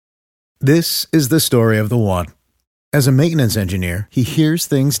This is the story of the one. As a maintenance engineer, he hears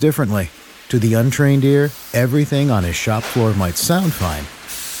things differently. To the untrained ear, everything on his shop floor might sound fine,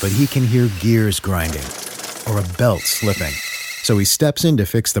 but he can hear gears grinding or a belt slipping. So he steps in to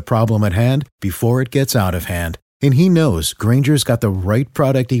fix the problem at hand before it gets out of hand. And he knows Grainger's got the right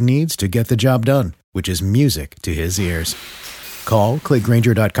product he needs to get the job done, which is music to his ears. Call, click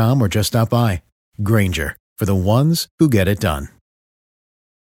Grainger.com, or just stop by. Grainger, for the ones who get it done.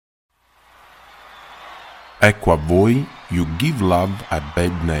 Ecco a voi You Give Love a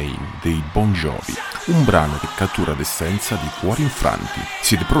Bad Name dei Bon Jovi, un brano che cattura l'essenza di cuori infranti.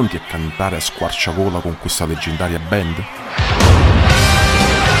 Siete pronti a cantare a squarciagola con questa leggendaria band?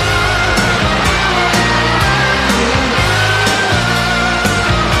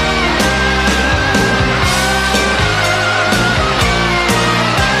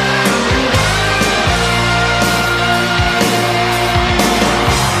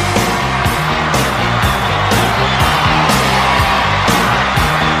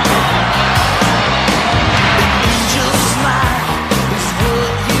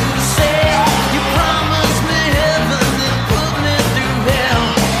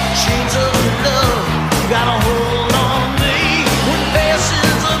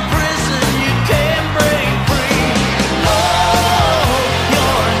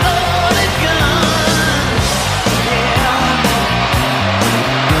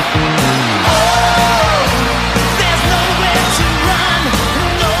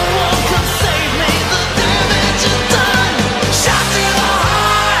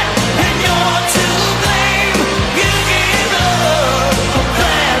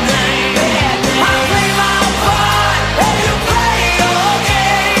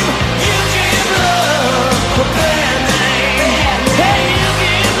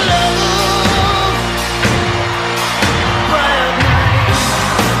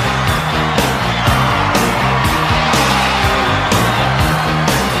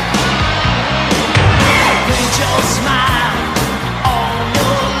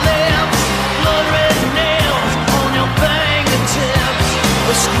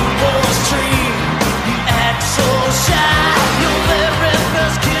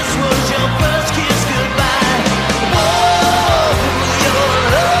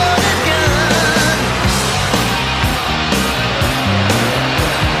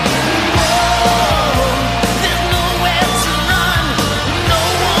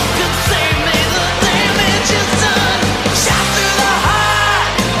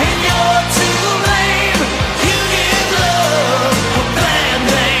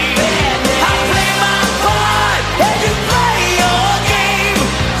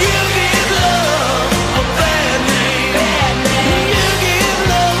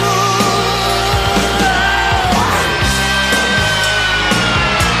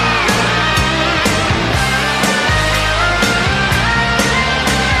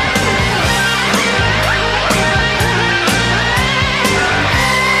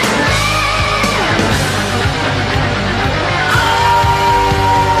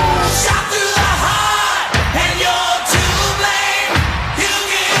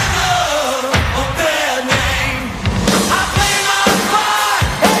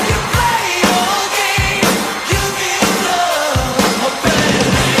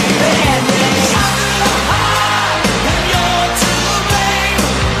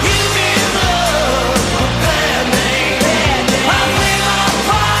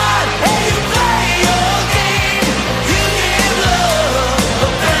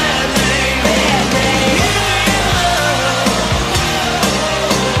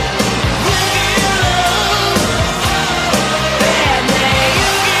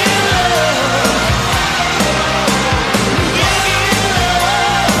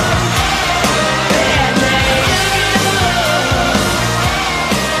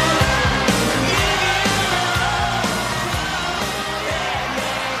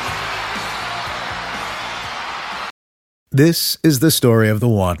 This is the story of the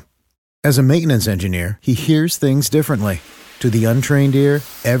one. As a maintenance engineer, he hears things differently. To the untrained ear,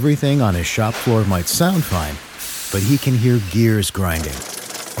 everything on his shop floor might sound fine, but he can hear gears grinding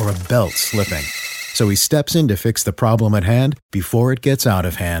or a belt slipping. So he steps in to fix the problem at hand before it gets out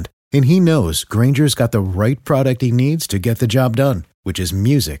of hand. And he knows Grainger's got the right product he needs to get the job done, which is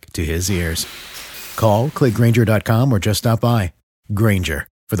music to his ears. Call, click Grainger.com, or just stop by. Grainger,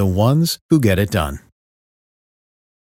 for the ones who get it done.